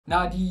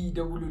ናዲ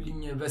ደውሉልኝ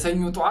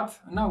በሰኞ ጧት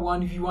እና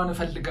 1v1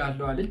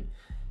 እፈልጋለሁ አለኝ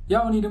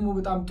ያው እኔ ደግሞ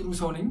በጣም ጥሩ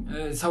ሰው ነኝ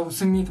ሰው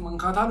ስሜት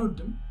መንካት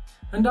አልወድም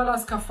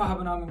እንዳላስከፋህ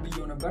ምናምን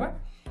ብየው ነበር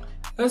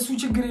እሱ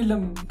ችግር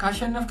የለም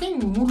ካሸነፍከኝ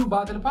ሙሉ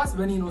ባትል ፓስ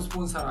በኔ ነው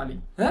ስፖንሰር አለኝ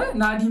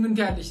ናዲ ምን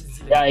ትያለሽ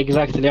እዚህ ላይ ያ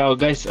ኤግዛክትሊ ያው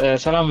ጋይስ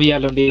ሰላም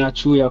ብያለሁ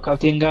እንደናችሁ ያው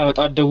ካፕቴን ጋር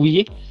ወጣት ደውዬ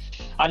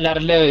አለ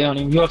አይደለ ያው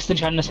ኒውዮርክ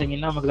ትንሽ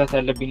አነሰኝና መግዛት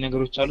ያለብኝ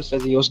ነገሮች አሉ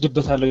ስለዚህ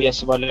ወስድበታለሁ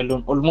ያስባለሁ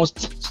ያለውን ኦልሞስት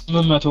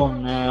 800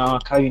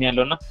 አካባቢ ነው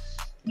ያለውና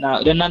እና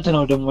ለእናንተ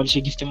ነው ደግሞ ልሽ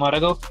ጊፍት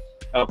ማድረገው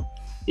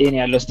እኔ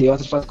ያለው እስቲ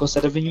ዋትር ፋት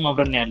ኮስተደብኝም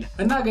አብረን ያለ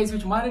እና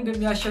ጋይሶች ማን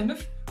እንደሚያሸንፍ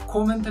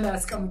ኮሜንት ላይ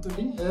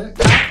አስቀምጡልኝ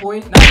ወይ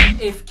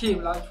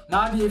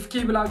ናዲ ኤፍኬ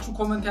ብላችሁ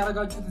ኮሜንት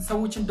ያረጋችሁት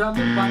ሰዎች እንዳሉ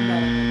ባንዳ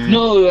ኖ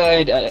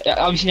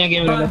አቢሲኒያ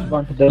ጌም ላይ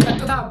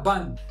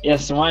ባን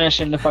yes ማን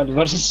ያሸንፋል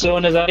versus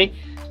ስለሆነ ዛሬ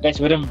ጋይስ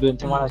በደንብ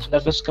እንተማራችሁ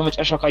እንዳትረሱ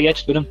ከመጨረሻው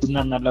ካያችሁት በደንብ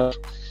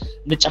ትዝናናላችሁ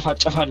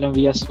እንጨፋጨፋለን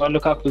ብያስባለሁ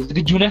ካፕ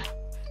ዝግጁ ነህ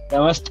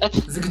ለመስጠት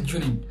ዝግጁ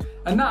ነኝ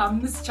እና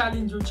 5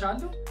 ቻሌንጆች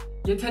አሉ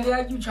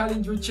የተለያዩ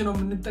ቻሌንጆች ነው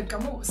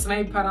የምንጠቀመው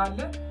ስናይፐር አለ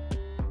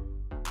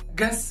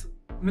ገስ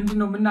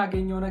ምንድነው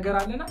የምናገኘው ነገር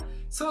አለና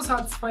ሶ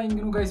ሳቲስፋይንግ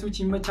ነው ጋይሶች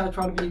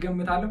ይመቻችኋል ብዬ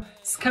ገምታለሁ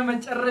እስከ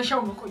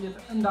መጨረሻው መቆየት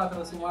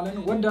እንዳትረሱ ማለት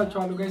ነው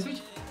ወዳችኋለሁ ጋይሶች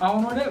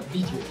አሁን ወደ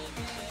ቪዲዮ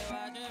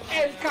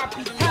ኤል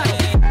ካፒታን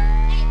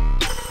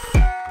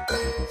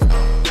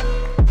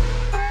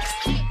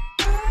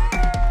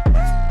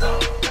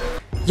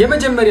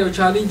የመጀመሪያው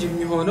ቻሌንጅ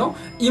የሚሆነው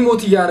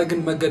ኢሞት ያረግን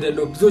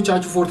መገደለው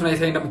ብዙዎቻችሁ ፎርትናይት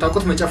ላይ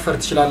እንደምታውቁት መጨፈር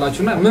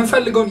ትችላላችሁና ምን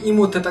ፈልገውን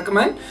ኢሞት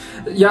ተጠቅመን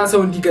ያ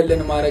ሰው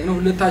እንዲገለን ማድረግ ነው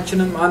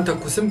ሁለታችንም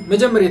አንተኩስም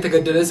መጀመሪያ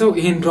የተገደለ ሰው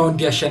ይሄን ራውንድ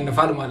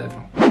ያሸንፋል ማለት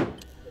ነው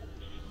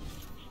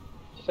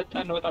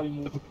ፈጣን ነው በጣም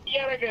ኢሞት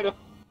ያረገ ነው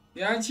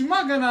ያንቺማ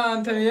ገና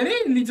አንተ የኔ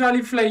ሊትራሊ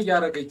ፍላይ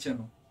ያረገች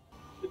ነው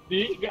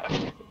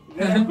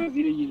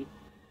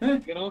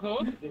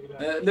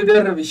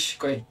ልደርብሽ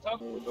ቆይ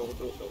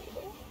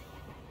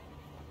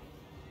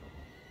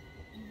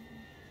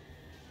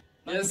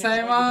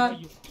የሳይማን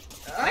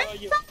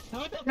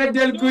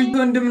ገደልኩኝ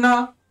ወንድምና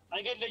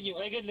አይገለኝም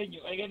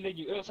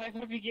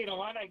ሳይፈር ፊጌ ነው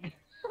ማለት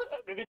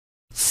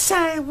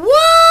say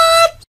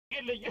what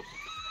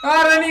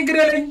አረኒ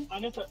ግደለኝ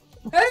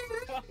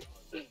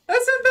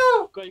እሰንቶ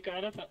ቆይ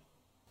ካራታ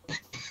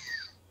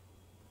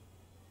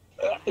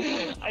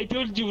I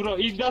told you bro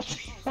it does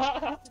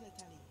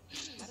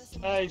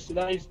nice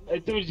I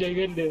told you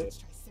again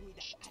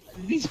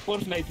this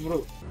Fortnite bro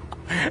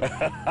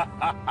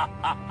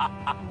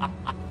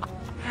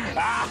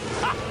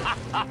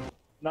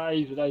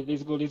nice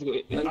let's go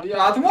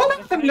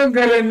አትሞታትም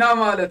ለንገረና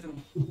ማለት ነው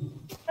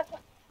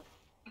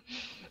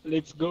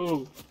let's go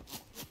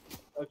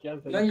okay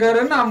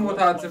ለንገረና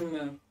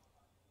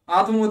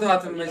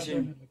አትሞታትም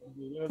መቼም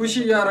ኩሽ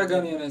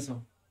ያረጋን የነሰው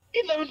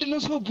ለምንድነው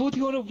ሰው ቦት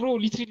የሆነ ብሮ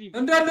ሊትራሊ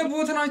እንዳለ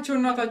ቦት ናቸው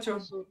እናታቸው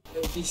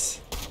ዲስ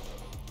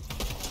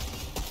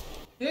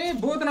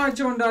ቦት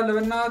ናቸው እንዳለ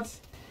በእናት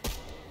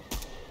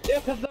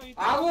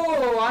አዎ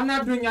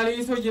አናዶኛል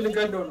ይሶ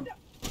ይልገለው ነው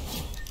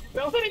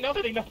ነው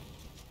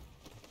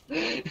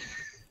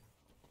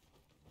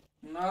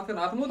እናትን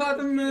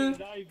አትሞታትም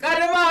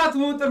ቀድማ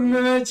አትሞትም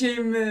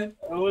መቼም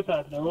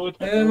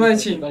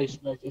መቼም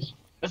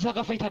እዛ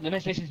ጋር ፋይት አለ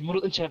ናይስ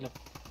ምሩጥ እንችላለን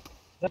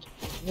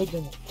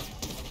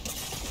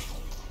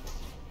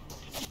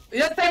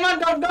የታይማን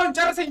ዳውን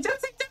ጨርሰኝ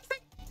ጨርሽኝ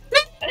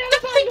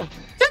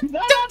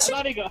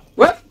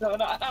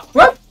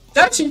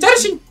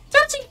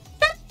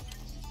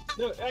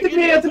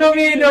የት ነው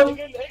የሚሄደው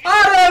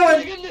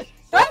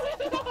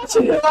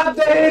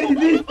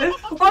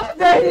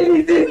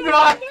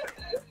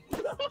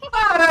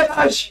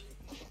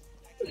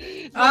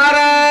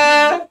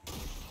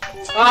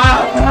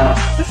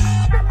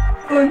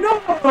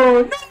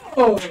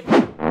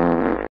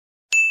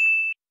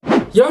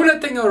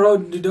የሁለተኛው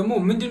ራውንድ ደግሞ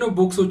ምንድነው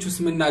ቦክሶች ውስጥ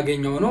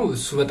ምናገኘው ነው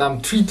እሱ በጣም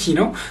ትሪኪ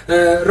ነው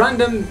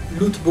ራንደም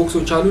ሉት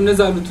ቦክሶች አሉ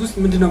እነዛ ሉት ውስጥ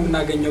ምንድነው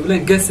ምናገኘው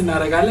ብለን ገስ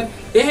እናረጋለን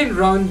ይሄን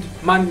ራውንድ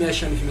ማን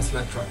የሚያሸንፍ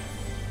ይመስላችኋል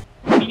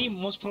ሚኒ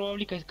ሞስት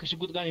ፕሮባብሊ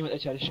ከሽጉጥ ጋር ይመጣ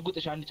ይችላል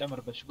ሽጉጥሽ አንድ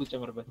ጨምርበት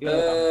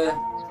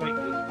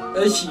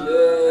እሺ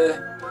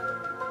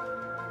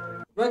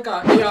በቃ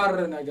ኤአር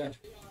ነገር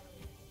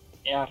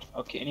ኤአር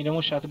ኦኬ እኔ ደግሞ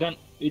ሻትጋን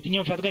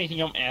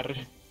የትኛውም ኤአር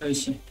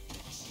እሺ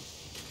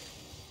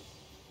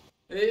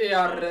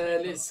ኤአር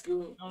ሌትስ ጎ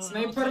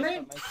ስናይፐር ላይ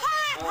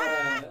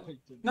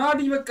ናዲ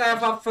በቃ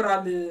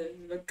ያፋፍራል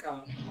በቃ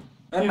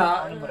እና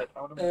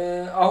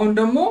አሁን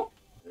ደግሞ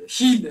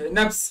ሂል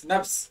ነፍስ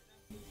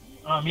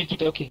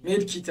ሜድኪት ኦኬ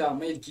ሜድኪት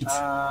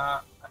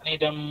እኔ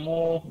ደግሞ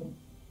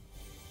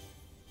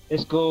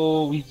let's go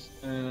with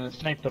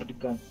sniper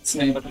gun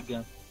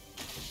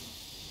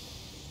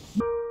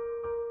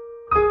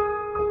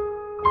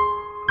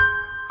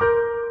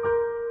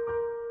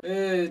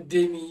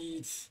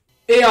ዴሚት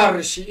ኤአር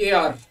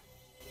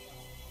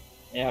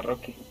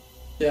ኦኬ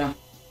ያ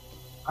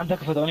አንተ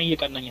ከፈታው ነው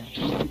እየቀናኛል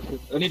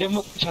እኔ ደግሞ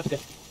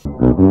ሻትጋን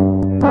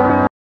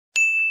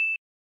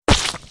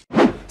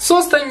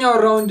ሶስተኛው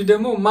ራውንድ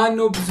ደግሞ ማን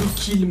ነው ብዙ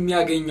ኪል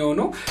የሚያገኘው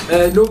ነው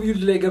ሎቢው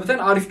ላይ ገብተን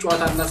አሪፍ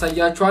ጨዋታ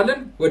እናሳያችኋለን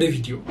ወደ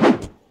ቪዲዮ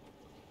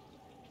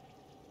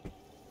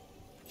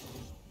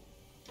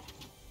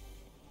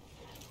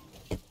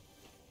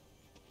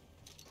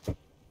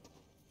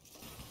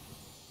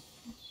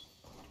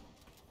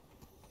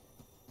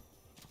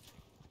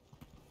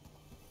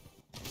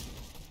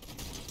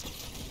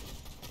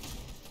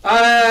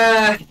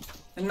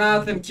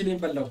እናትን ኪሊን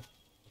በላው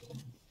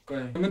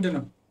ቆይ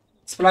ምንድነው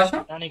ስፕላሽ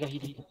ነው እኔ ጋር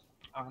ሂድ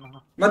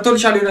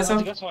መጥቶልሻል ይነሳው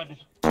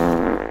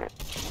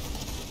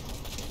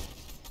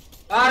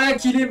አረ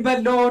ኪሊን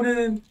በላውን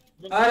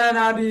አረ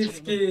ናዲ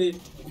ፍቂ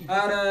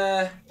አረ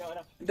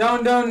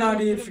ዳውን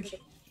ናዲ ፍቂ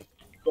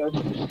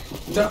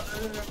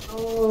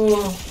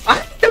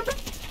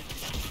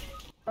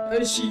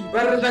እሺ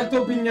በር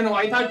ዘግቶብኝ ነው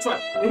አይታችኋል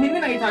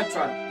ይሄንን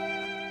አይታችኋል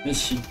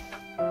እሺ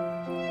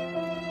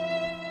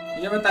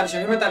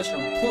የመጣልሽ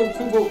ነው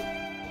ኩጎ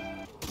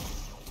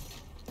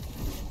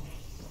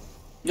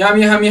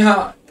ያሚሃ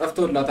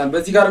ጠፍቶላታል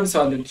በዚህ ጋርም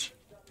ሰው አለልሽ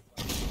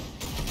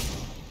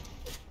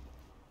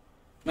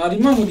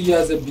ናዲማ ሙድ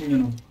ያዘብኝ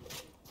ነው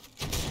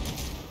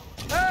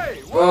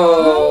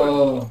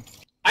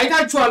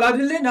አይታችኋል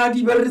አይደለ ናዲ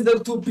በር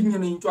ዘግቶብኝ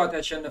ነው እንጫት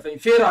ያሸነፈኝ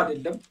ፌር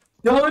አይደለም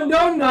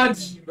ዳውን ናዲ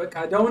በቃ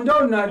ዳውን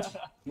ናዲ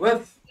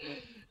ወፍ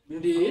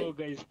እንዴ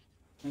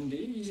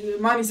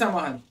ማን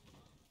ይሰማሃል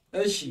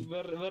እሺ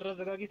በር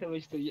ዘጋጊ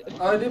ተበጅቶኝ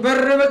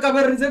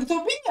በር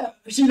ዘግቶብኝ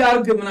ሂል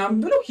አርግ ምናምን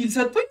ብሎ ሂል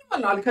ሰጥቶኝ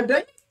ማለት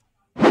አልከዳኝ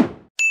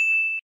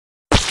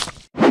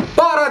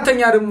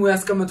በአራተኛ ደግሞ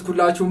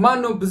ያስቀመጥኩላችሁ ማን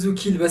ነው ብዙ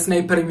ኪል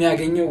በስናይፐር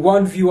የሚያገኘው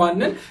 1v1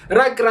 ን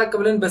ራቅ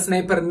ብለን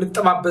በስናይፐር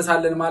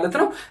እንጥባበሳለን ማለት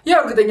ነው ያው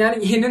እርግጠኛ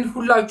ነኝ ይሄንን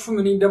ሁላችሁም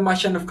እኔ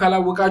እንደማሸነፍ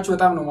ካላወቃችሁ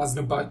በጣም ነው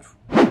ማዝነባችሁ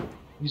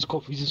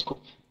Viscope.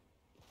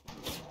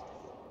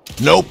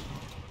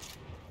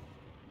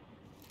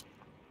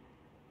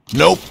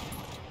 Nope.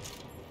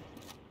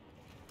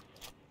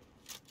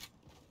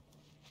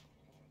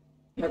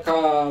 Naka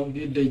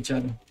build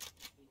ichalo.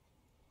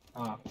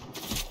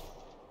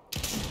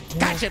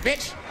 Gotcha,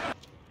 bitch.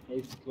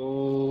 Let's go.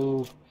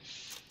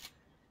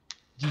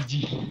 GG.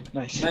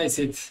 Nice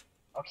hit.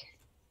 Okay.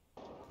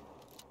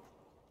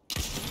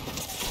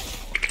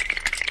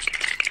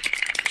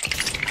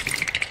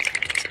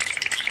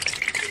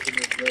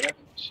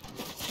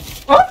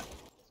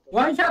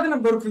 ዋን ሻት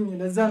ነበርኩኝ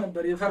ለዛ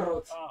ነበር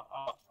የፈራሁት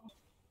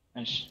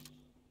እሺ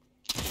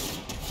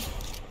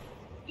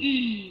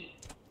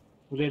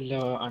ወለላ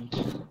አንድ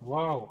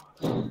ዋው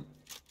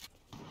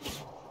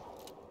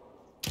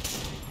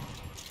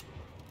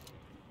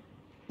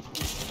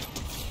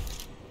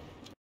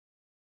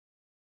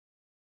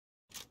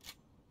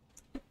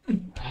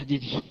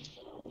አዲዲ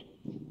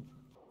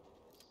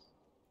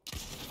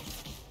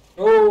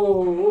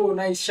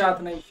ናይስ ሻት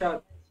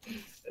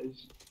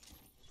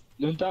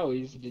ለንታው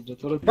ይዝ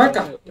ዲጂታል በቃ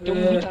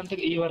ደግሞ ታንተ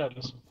ይወራል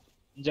ነው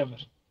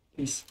እንጀምር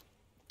ፒስ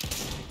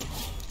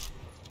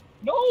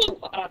ኖ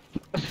አራት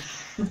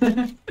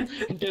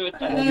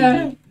እንደበጣ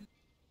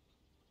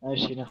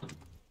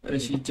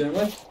እሺ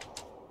ጀመር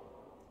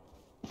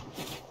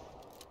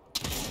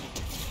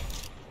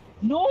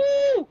ኖ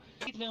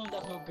ለምን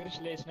እንዳትወገርሽ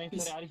ላይ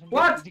ስናይፐር አሪፍ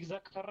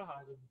ዚግዛግ ፈራህ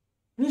አይደል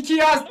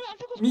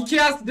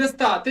ሚኪያስ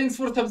ደስታ thanks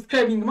for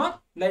subscribing ma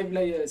live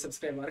ላይ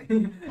subscribe አድርግ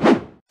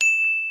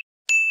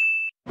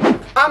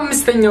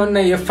አምስተኛውና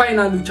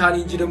የፋይናሉ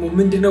ቻሌንጅ ደግሞ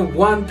ምንድነው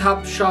ዋን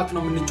ታፕ ሻት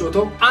ነው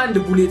የምንጮተው አንድ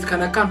ቡሌት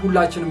ከነካን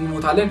ሁላችንም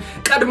እንሞታለን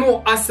ቀድሞ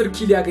 10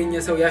 ኪል ያገኘ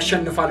ሰው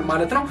ያሸንፋል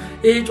ማለት ነው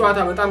ይሄ ጨዋታ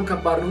በጣም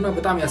ከባድ ነውና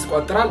በጣም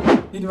ያስቆጥራል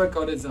ሂድ በቃ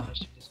ወደዛ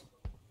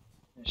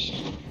እሺ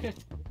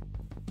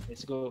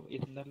let's go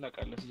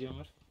የተናላቃለ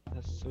ሲጀምር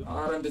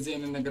አረ እንደዚህ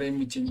አይነት ነገር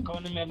አይመችኝ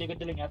ከሆነም ያለ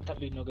ገደለኝ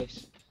አታልኝ ነው ጋይስ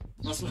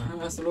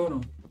መስሎ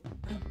ነው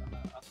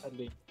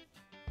አታልኝ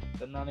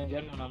ተናነ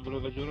ያለ ምናምን ብሎ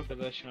በጆሮ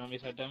ከዛሽ ነው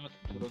የሚያዳምጥ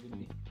ብሎ ግን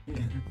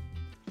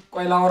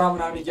ቆይ ላውራ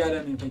ምናምን ይያለ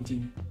ነው እንጂ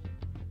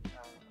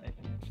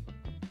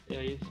ያ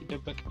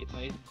ይደበቅ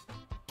ይታይ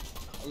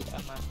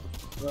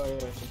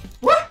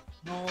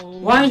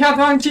ዋን ሻት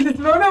ዋን ኪል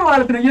ስለሆነ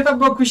ማለት ነው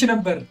እየጠበቅኩሽ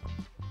ነበር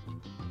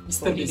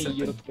ይስተልኝ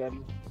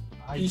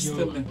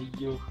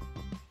አይዮ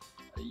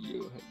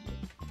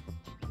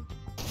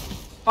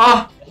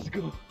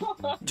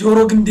ጆሮ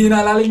ግን ዴና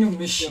አላለኝም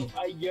እሺ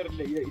አየር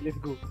ላይ let's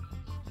go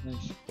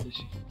nice እሺ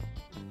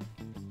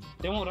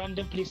ደሞ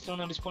ራንደም ፕሌስ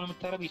ነው ሪስፖን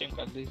የምታረግ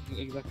ይጨንቃል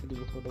ኤግዛክትሊ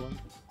ወደ ዋን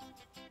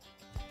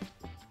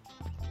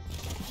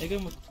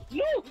እገም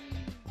ኖ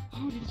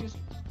how did you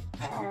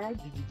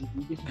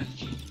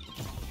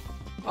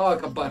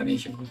ከባድ ነው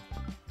ይሽጉ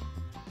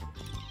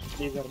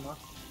ሌዘር ነው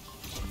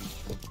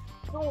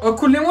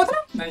እኩል ሞት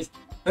ነው ናይስ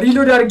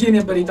ሪሎድ አድርጌ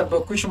ነበር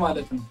የጠበቅኩሽ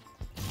ማለት ነው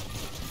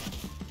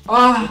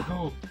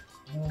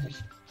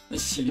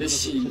እሺ let's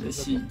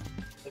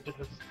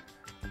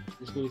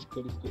go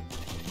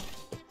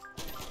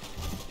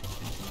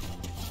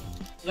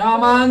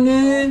ያማን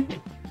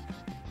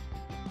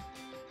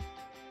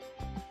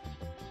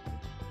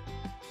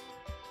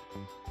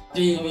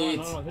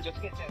ዲሚት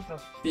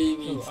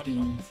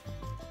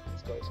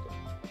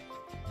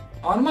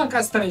አሁንማ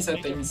ቀስተና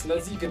ይሰጠኝ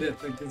ስለዚህ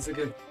ግደት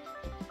ግዝግት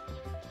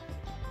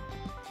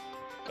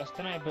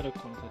ቀስተና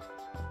ያበረኩ ነው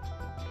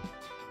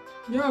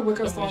ያ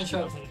በቀስተና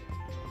ሻት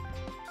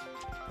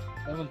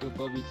ለምን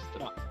ባቢ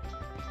ትጥራ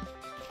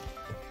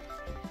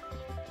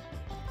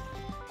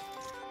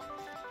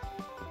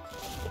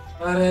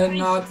አረ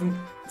እናት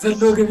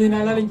ዘሎ ገቤና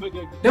አላለኝ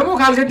ደሞ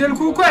ካልገደልኩ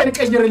እኮ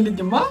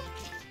አይቀየርልኝማ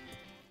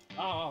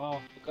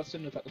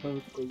ቀስነ ታቀፈው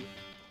ቆይ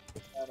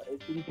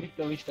ኤሌክትሪክ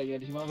ተወሽ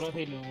ታያለሽ ማብራት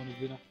የለም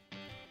ሆነብና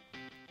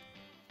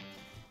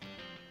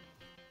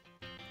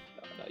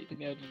ላይት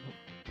ያለው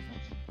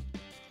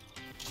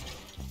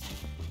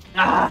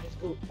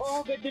ኦ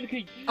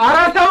ገደልከኝ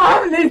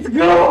አራታም ሌትስ ጎ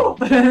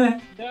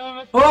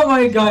ኦ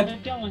ማይ ጋድ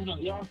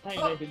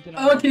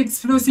ኦኬ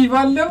ኤክስፕሎሲቭ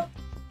አለው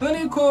እኔ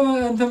እኮ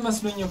እንትን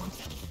መስሎኝ እኮ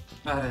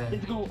አረ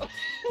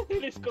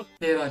ሌትስ ጎ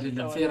ፌር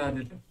አይደለም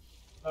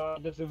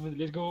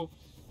ሌትስ ጎ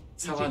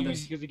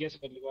ሰባለሽ ግዝግ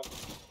ያስፈልጋል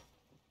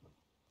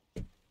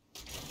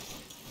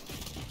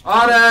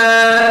አረ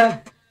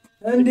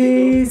እንዴ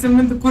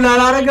 8 እኩል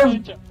አላረገም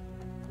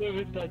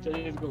ለምታቸው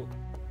ሌትስ ጎ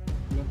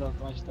ለምታው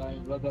ማች ታይም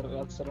ብራዘር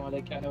አትሰር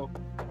ማለቂያ ነው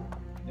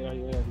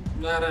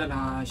ኧረ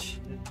ላሽ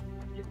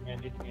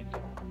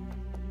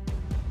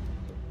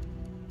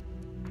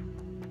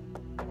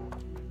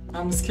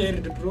I'm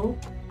scared bro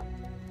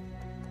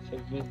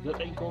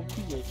ዘጠኝ ኮምፒ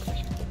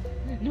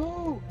ኖ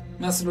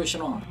መስሎሽ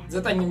ነው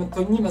 9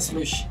 የምትሆኚ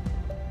መስሎሽ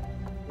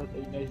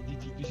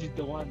this is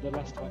the one the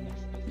last one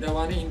the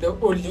one in the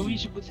only we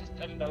should put it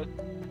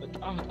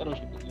በጣም ጠሮሽ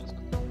ነው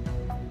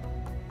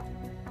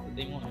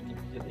ደሞና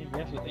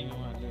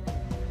ደሞና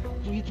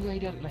ሪት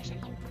ራይደር ላይሳይ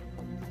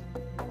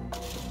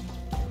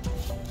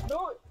no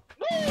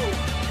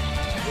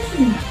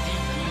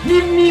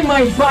give me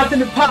my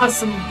battle pass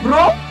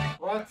bro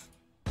what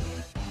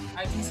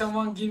I think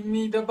someone give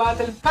me the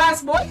battle pass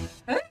boy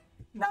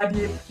ናዲ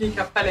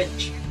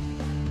ከፈለች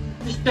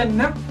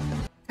ይሸነፍ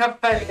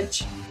ከፈለች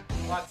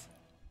what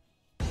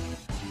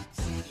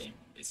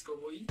let's go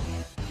boy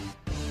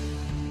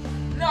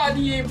ናዲ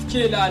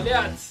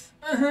ይፍከላላት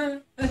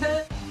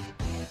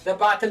the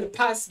battle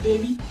pass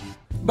baby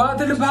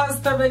battle pass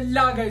ተበላ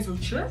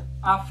ጋይሶች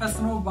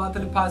አፈስነው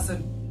battle pass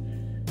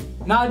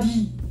ናዲ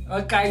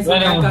በቃ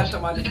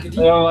ይዘጋጣማል እንግዲህ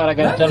ያው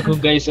ማረጋጋልኩ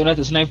ጋይስ እውነት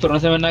ስናይፐር ነው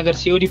ተመናገር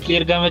ሲኦዲ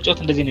ፕሌየር ጋር መጫወት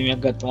እንደዚህ ነው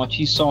የሚያጋጥማችሁ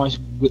ይሶማሽ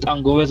በጣም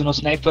ጎበዝ ነው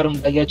ስናይፐርም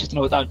እንዳያችሁት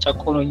ነው በጣም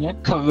ጨቆኖኛል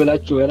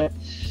ከብላችሁ ወለ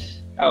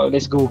ያው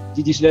ሌትስ ጎ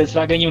ጂጂ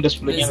ስላገኘው ደስ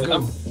ብሎኛል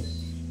በጣም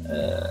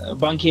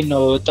ባንኬን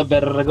ነው ጠብ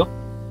ያደረገው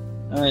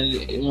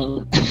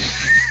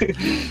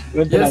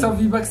የሰው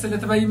ቪበክስ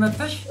ልትበይ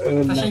መጥተሽ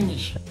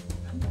ተሸኝሽ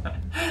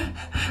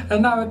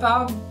እና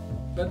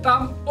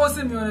በጣም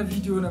ኦሰም የሆነ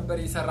ቪዲዮ ነበር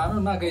የሰራነው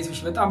እና ጋይሶች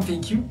በጣም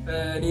ቴንክ ዩ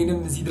እኔንም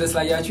እዚህ ድረስ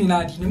ላያችሁ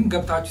ናዲንም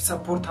ገብታችሁ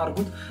ሰፖርት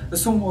አድርጉት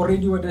እሱም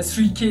ኦሬዲ ወደ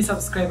 3k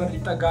ሰብስክራይበር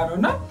ሊጠጋ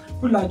ነውና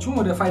ሁላችሁም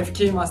ወደ 5k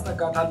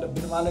ማስጠጋት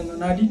አለብን ማለት ነው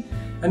ናዲ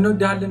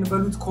እንወዳለን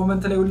በሉት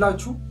ኮሜንት ላይ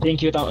ሁላችሁ ቴንክ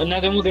ዩ በጣም እና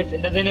ደግሞ ጋይስ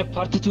እንደዚህ አይነት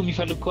ፓርት 2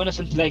 የሚፈልግ ከሆነ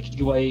ስንት ላይክ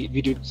ይግባይ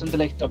ቪዲዮ ስንት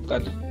ላይክ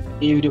ተጠብቃለህ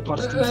ይሄ ቪዲዮ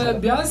ፓርት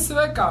 2 ቢያንስ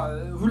በቃ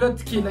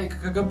 2k ላይክ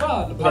ከገባ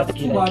ፓርት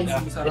 2 ባሪፍ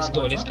ይሰራል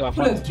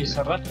 2k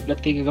ይሰራል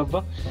 2k ከገባ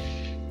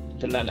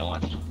ተላለ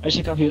ማለት ነው እሺ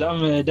ካፌ በጣም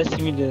ደስ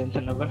የሚል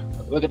እንትን ነበር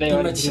በቀጣይ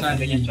ወር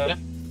እናገኛቸዋለን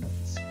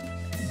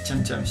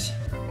ቻምቻምሽ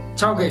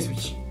ቻው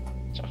ጋይሶች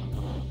ቻው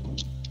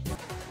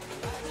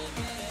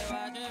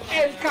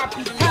ኤል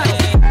ካፒታን